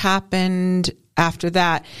what happened after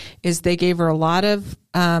that is they gave her a lot of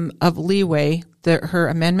leeway. Her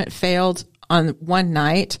amendment failed on one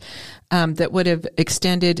night. That would have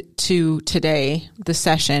extended to today, the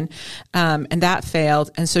session, and that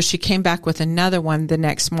failed. And so she came back with another one the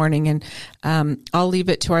next morning. And I'll leave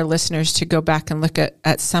it to our listeners to go back and look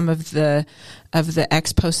at some of the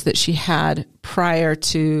X posts that she had prior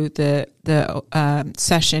to the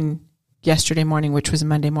session yesterday morning, which was a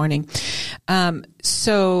Monday morning.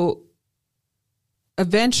 So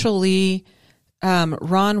eventually,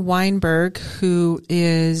 Ron Weinberg, who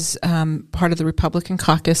is part of the Republican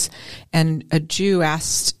caucus and a Jew,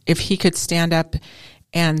 asked if he could stand up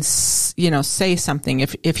and say something,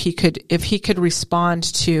 if he could respond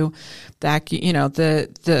to that, the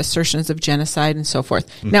assertions of genocide and so forth.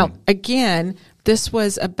 Mm-hmm. Now, again, this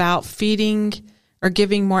was about feeding or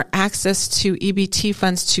giving more access to EBT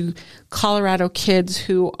funds to Colorado kids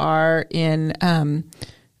who are in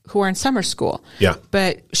summer school. Yeah.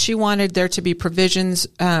 But she wanted there to be provisions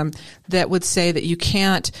that would say that you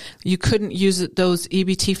couldn't use those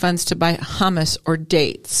EBT funds to buy hummus or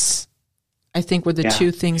dates. I think were the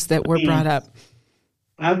two things that were brought up.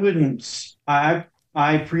 I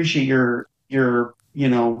appreciate your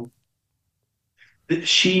that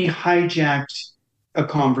she hijacked a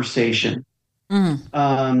conversation.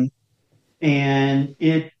 And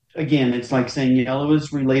it's like saying yellow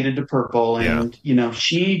is related to purple. And,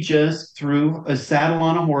 she just threw a saddle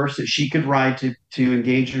on a horse that she could ride to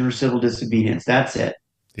engage in her civil disobedience. That's it.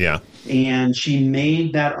 Yeah. And she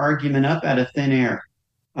made that argument up out of thin air.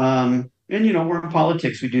 And, we're in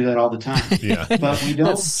politics. We do that all the time. Yeah. But we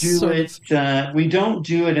don't we don't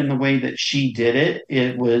do it in the way that she did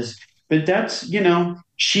it. But that's,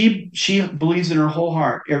 she believes in her whole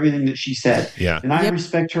heart everything that she said. Yeah. And I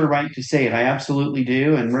respect her right to say it. I absolutely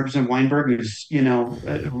do. And Representative Weinberg is,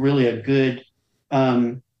 really a good,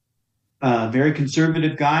 very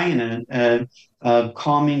conservative guy and a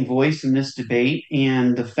calming voice in this debate.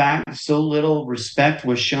 And the fact so little respect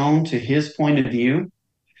was shown to his point of view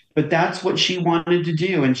but that's what she wanted to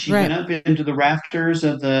do. And she Right. went up into the rafters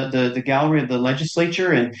of the gallery of the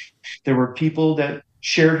legislature, and there were people that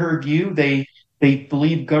shared her view. They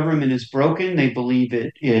believe government is broken. They believe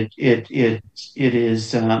it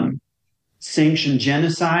is sanctioned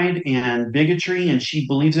genocide and bigotry, and she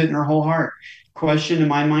believes it in her whole heart. Question in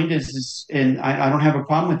my mind and I don't have a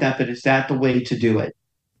problem with that, but is that the way to do it?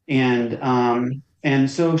 And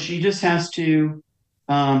so she just has to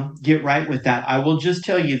get right with that. I will just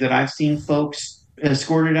tell you that I've seen folks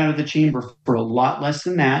escorted out of the chamber for a lot less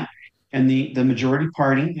than that. And the majority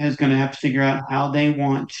party is going to have to figure out how they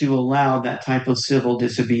want to allow that type of civil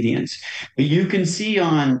disobedience. But you can see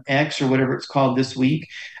on X or whatever it's called this week,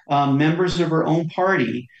 members of her own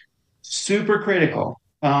party super critical,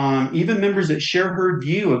 even members that share her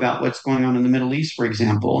view about what's going on in the Middle East, for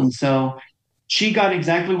example. And so she got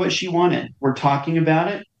exactly what she wanted. We're talking about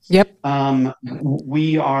it. Yep.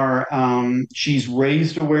 She's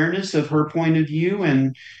raised awareness of her point of view,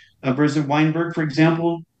 and President Weinberg, for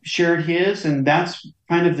example, shared his, and that's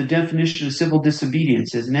kind of the definition of civil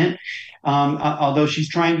disobedience, isn't it? Although she's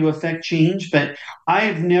trying to affect change, but I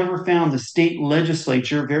have never found the state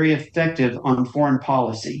legislature very effective on foreign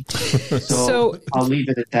policy. So I'll leave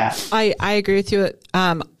it at that. I agree with you.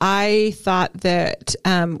 I thought that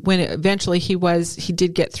when eventually he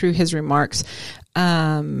did get through his remarks,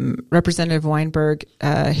 Representative Weinberg,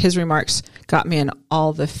 his remarks got me in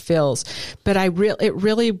all the fills, but it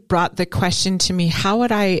really brought the question to me: how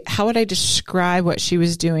would I describe what she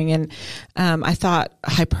was doing? And I thought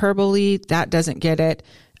hyperbole, that doesn't get it.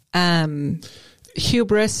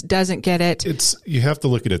 Hubris doesn't get it. You have to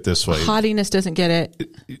look at it this way. Haughtiness doesn't get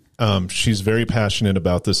it. She's very passionate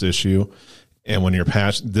about this issue. And when you're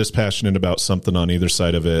this passionate about something on either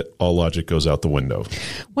side of it, all logic goes out the window.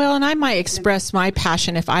 Well, and I might express my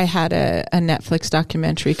passion if I had a Netflix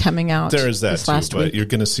documentary coming out. There is that too, last but week. you're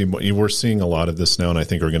going to see. We're seeing a lot of this now, and I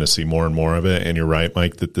think we're going to see more and more of it. And you're right,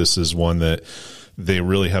 Mike, that this is one that they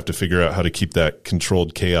really have to figure out how to keep that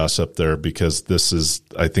controlled chaos up there, because this is,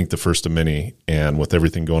 I think, the first of many. And with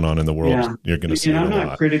everything going on in the world, you're going to see it a lot. I'm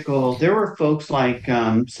not critical. There were folks like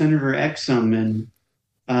Senator Exum and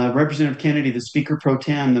Representative Kennedy, the Speaker Pro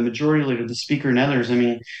Tem, the Majority Leader, the Speaker, and others. I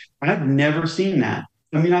mean, I've never seen that.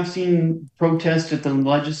 I mean, I've seen protests at the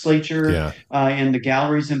legislature and the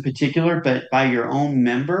galleries in particular, but by your own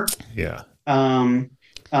member. Yeah.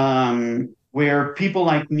 Where people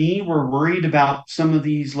like me were worried about some of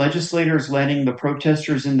these legislators letting the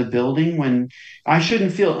protesters in the building when I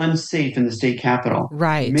shouldn't feel unsafe in the state capitol.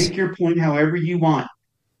 Right. Make your point however you want,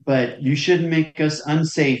 but you shouldn't make us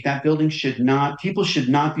unsafe. That building people should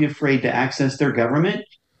not be afraid to access their government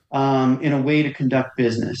in a way to conduct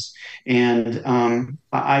business. And I'm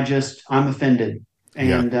offended.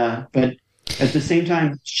 And but at the same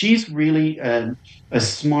time, she's really a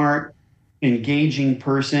smart, engaging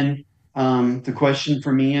person. The question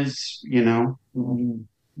for me is,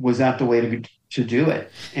 was that the way to do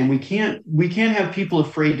it? And we can't have people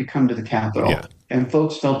afraid to come to the Capitol. Yeah. And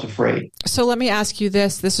folks felt afraid. So let me ask you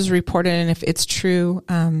this. This is reported, and if it's true,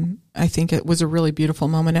 I think it was a really beautiful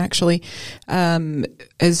moment, actually.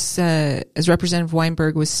 As Representative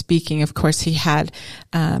Weinberg was speaking, of course, he had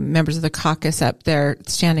members of the caucus up there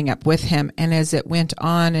standing up with him. And as it went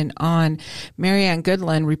on and on, Marianne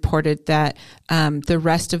Goodland reported that the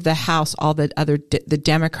rest of the House, all the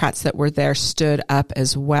Democrats that were there, stood up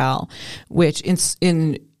as well, which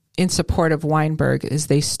in support of Weinberg, as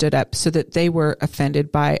they stood up, so that they were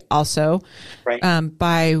offended by also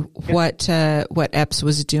by what Epps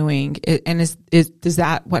was doing. And is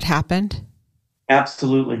that what happened?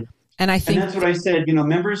 Absolutely. And I think that's what I said.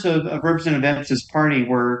 Members of Representative Epps's party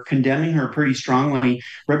were condemning her pretty strongly.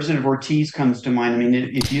 Representative Ortiz comes to mind. I mean,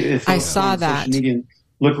 if I saw that, social media,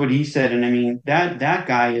 look what he said, and I mean that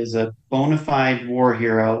guy is a bona fide war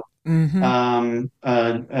hero. Mm-hmm.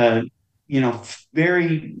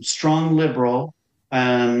 Very strong liberal,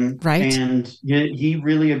 right? And he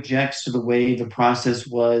really objects to the way the process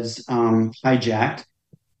was hijacked.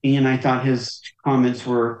 And I thought his comments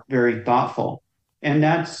were very thoughtful. And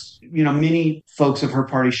that's, many folks of her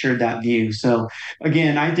party shared that view. So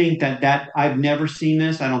again, I think that I've never seen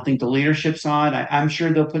this. I don't think the leadership saw it. I'm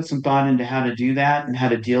sure they'll put some thought into how to do that and how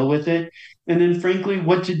to deal with it. And then frankly,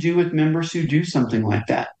 what to do with members who do something like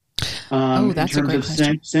that. That's in terms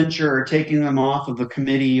of censure or taking them off of a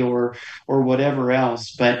committee or whatever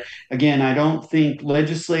else. But again, I don't think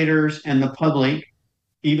legislators and the public,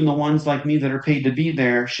 even the ones like me that are paid to be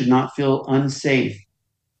there, should not feel unsafe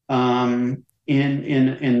in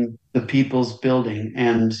the people's building.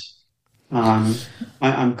 And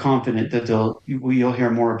I'm confident that you'll hear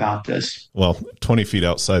more about this. Well, 20 feet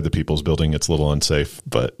outside the people's building, it's a little unsafe,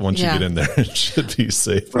 but once you get in there, it should be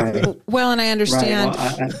safe. Right. Well, and I understand.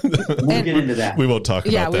 Right. Well, we'll get into that. We won't talk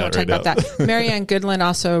about that. Yeah, we won't talk about that. Marianne Goodland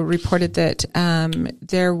also reported that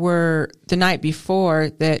there were, the night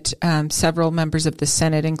before, that several members of the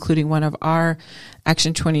Senate, including one of our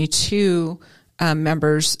Action 22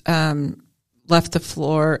 members, left the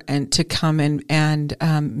floor and to come and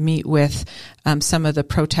meet with some of the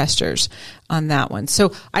protesters on that one.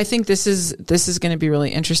 So I think this is going to be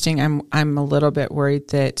really interesting. I'm a little bit worried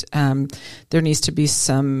that there needs to be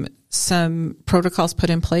some protocols put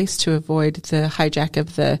in place to avoid the hijack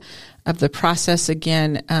of the process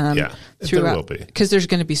again. There will be, because there's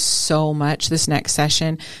going to be so much this next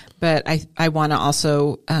session. But I want to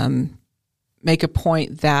also make a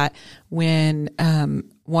point that when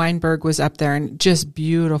Weinberg was up there and just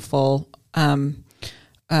beautiful,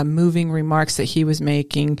 moving remarks that he was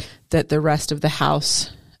making, that the rest of the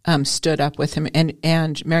House stood up with him.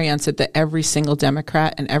 And Marianne said that every single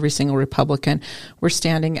Democrat and every single Republican were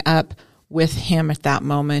standing up with him at that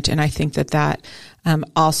moment. And I think that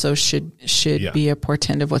also should be a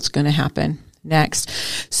portend of what's going to happen next.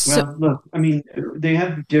 So, well, look, I mean, they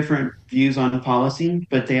have different views on policy,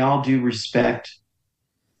 but they all do respect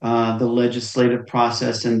the legislative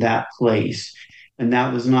process in that place. And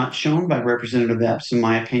that was not shown by Representative Epps, in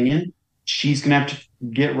my opinion. She's going to have to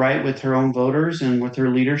get right with her own voters and with her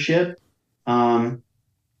leadership. And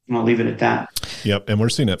I'll leave it at that. Yep. And we're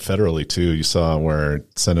seeing it federally, too. You saw where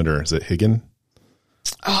Senator, is it Higgin?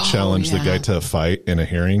 Challenged the guy to a fight in a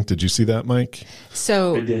hearing. Did you see that, Mike?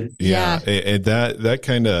 So, I did. Yeah. And that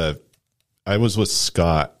kind of, I was with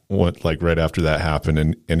Scott right after that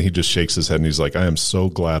happened, and he just shakes his head and he's like, I am so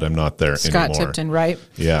glad I'm not there anymore. Scott Tipton, right?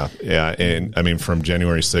 Yeah. And I mean, from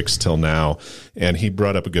January 6th till now. And he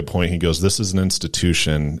brought up a good point. He goes, this is an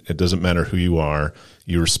institution. It doesn't matter who you are.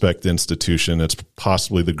 You respect the institution. It's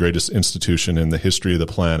possibly the greatest institution in the history of the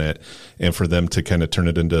planet. And for them to kind of turn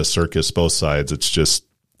it into a circus, both sides, it's just,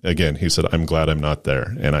 again, he said, I'm glad I'm not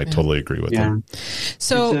there. And I totally agree with him.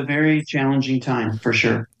 So it's a very challenging time for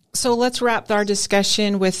sure. So let's wrap our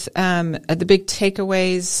discussion with the big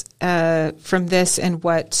takeaways from this, and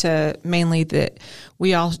what mainly that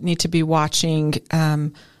we all need to be watching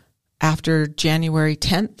after January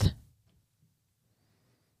 10th.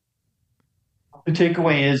 The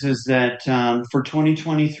takeaway is that for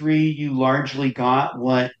 2023, you largely got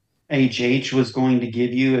what HH was going to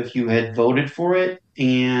give you if you had voted for it,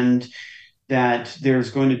 and that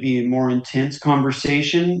there's going to be a more intense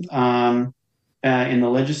conversation in the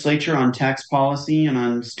legislature on tax policy and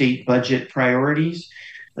on state budget priorities,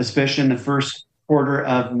 especially in the first quarter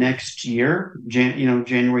of next year,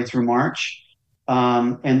 January through March.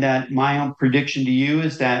 And that my own prediction to you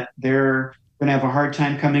is that they're going to have a hard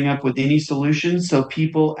time coming up with any solutions. So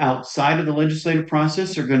people outside of the legislative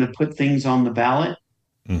process are going to put things on the ballot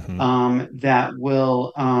that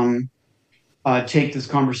will take this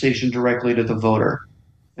conversation directly to the voter.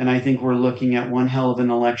 And I think we're looking at one hell of an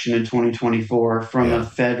election in 2024 from a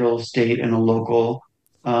federal, state, and a local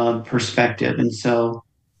perspective. And so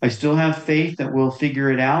I still have faith that we'll figure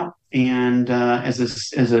it out, and as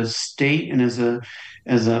a state and as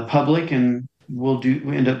a public, and we'll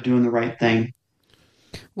end up doing the right thing.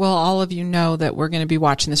 Well, all of you know that we're going to be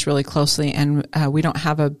watching this really closely, and we don't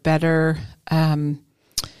have a better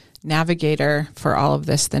navigator for all of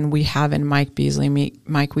this than we have in Mike Beasley.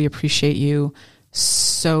 Mike, we appreciate you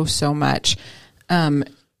so much. I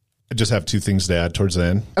just have two things to add towards the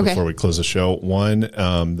end before we close the show. One,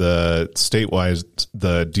 the statewide,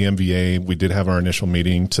 the DMVA, we did have our initial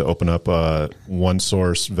meeting to open up a one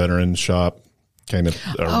source veteran shop, kind of,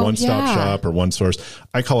 or one stop shop, or one source.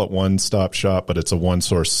 I call it one stop shop, but it's a one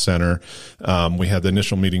source center. We had the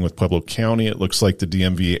initial meeting with Pueblo County. It looks like the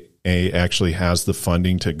DMVA actually has the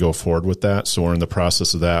funding to go forward with that. So we're in the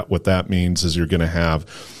process of that. What that means is you're going to have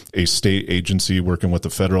a state agency working with the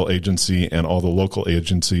federal agency and all the local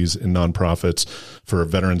agencies and nonprofits for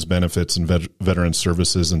veterans benefits and veteran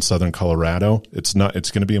services in Southern Colorado. It's going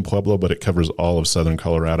to be in Pueblo, but it covers all of Southern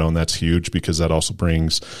Colorado. And that's huge because that also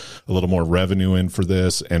brings a little more revenue in for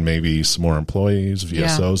this, and maybe some more employees,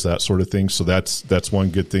 VSOs, that sort of thing. So that's one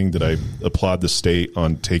good thing that I applaud the state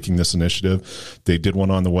on taking this initiative. They did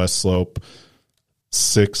one on the West Slope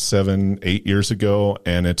 6, 7, 8 years ago,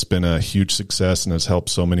 and it's been a huge success and has helped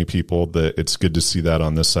so many people that it's good to see that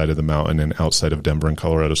on this side of the mountain and outside of Denver and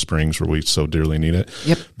Colorado Springs, where we so dearly need it.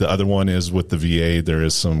 Yep. The other one is with the VA. There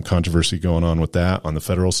is some controversy going on with that on the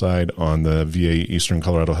federal side, on the VA Eastern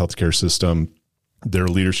Colorado healthcare system. Their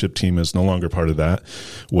leadership team is no longer part of that,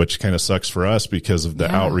 which kind of sucks for us because of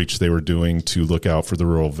the outreach they were doing to look out for the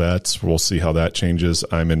rural vets. We'll see how that changes.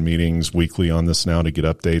 I'm in meetings weekly on this now to get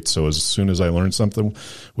updates. So as soon as I learn something,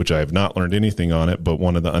 which I have not learned anything on it, but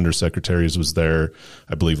one of the undersecretaries was there,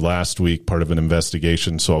 I believe last week, part of an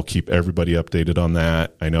investigation. So I'll keep everybody updated on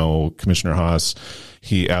that. I know Commissioner Haas,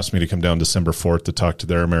 he asked me to come down December 4th to talk to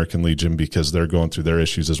their American Legion because they're going through their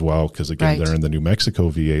issues as well. Because again, they're in the New Mexico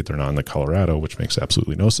V8. They're not in the Colorado, which makes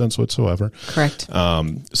absolutely no sense whatsoever. Correct.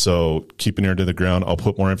 So keep an ear to the ground. I'll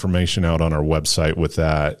put more information out on our website with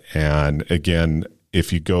that. And again,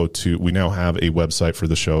 if you go to, we now have a website for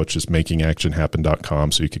the show. It's just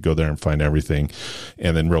makingactionhappen.com. So you could go there and find everything.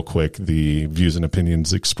 And then real quick, the views and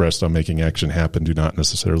opinions expressed on Making Action Happen do not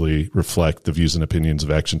necessarily reflect the views and opinions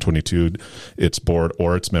of Action 22, its board,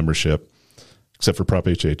 or its membership, except for Prop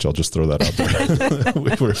HH. I'll just throw that out there.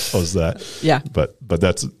 We were opposed to that. Yeah. But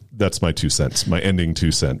that's my 2 cents, my ending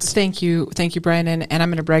 2 cents. Thank you, Brian. And I'm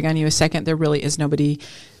going to brag on you a second. There really is nobody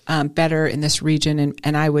better in this region,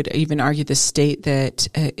 and I would even argue the state that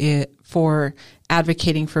for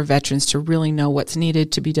advocating for veterans to really know what's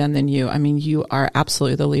needed to be done than you. I mean, you are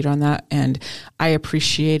absolutely the leader on that, and I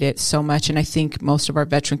appreciate it so much. And I think most of our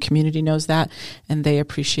veteran community knows that, and they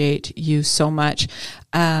appreciate you so much.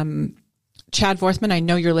 Chad Vorthman, I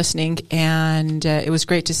know you're listening, and it was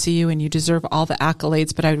great to see you, and you deserve all the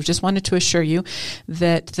accolades, but I just wanted to assure you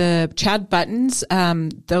that the Chad buttons,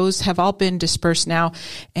 those have all been dispersed now,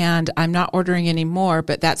 and I'm not ordering any more,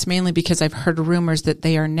 but that's mainly because I've heard rumors that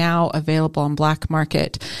they are now available on black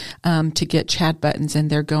market to get Chad buttons, and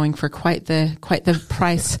they're going for quite the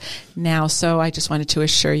price now, so I just wanted to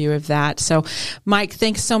assure you of that. So, Mike,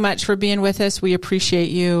 thanks so much for being with us. We appreciate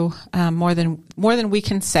you more than we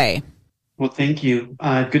can say. Well, thank you.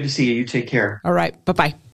 Good to see you. You take care. All right.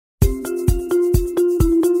 Bye-bye.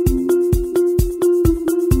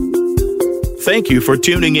 Thank you for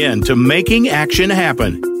tuning in to Making Action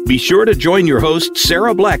Happen. Be sure to join your hosts,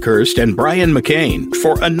 Sarah Blackhurst and Brian McCain,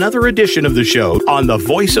 for another edition of the show on the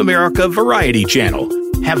Voice America Variety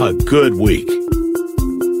Channel. Have a good week.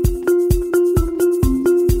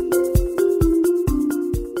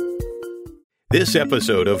 This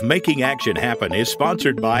episode of Making Action Happen is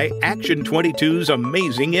sponsored by Action 22's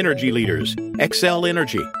amazing energy leaders: Xcel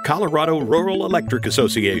Energy, Colorado Rural Electric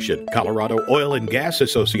Association, Colorado Oil and Gas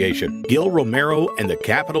Association, Gil Romero and the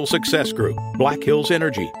Capital Success Group, Black Hills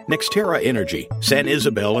Energy, Nextera Energy, San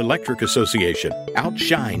Isabel Electric Association,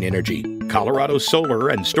 Outshine Energy, Colorado Solar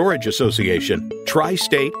and Storage Association,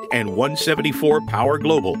 Tri-State, and 174 Power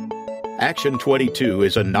Global. Action 22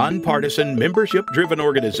 is a nonpartisan, membership-driven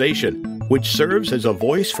organization which serves as a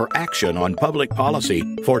voice for action on public policy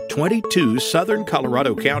for 22 southern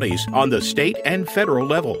Colorado counties on the state and federal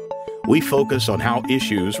level. We focus on how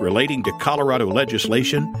issues relating to Colorado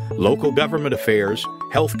legislation, local government affairs,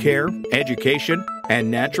 healthcare, education, and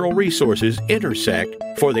natural resources intersect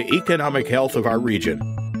for the economic health of our region.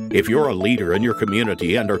 If you're a leader in your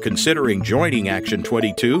community and are considering joining Action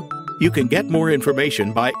 22, you can get more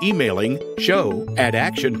information by emailing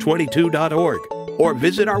show@action22.org or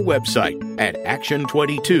visit our website at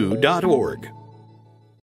action22.org.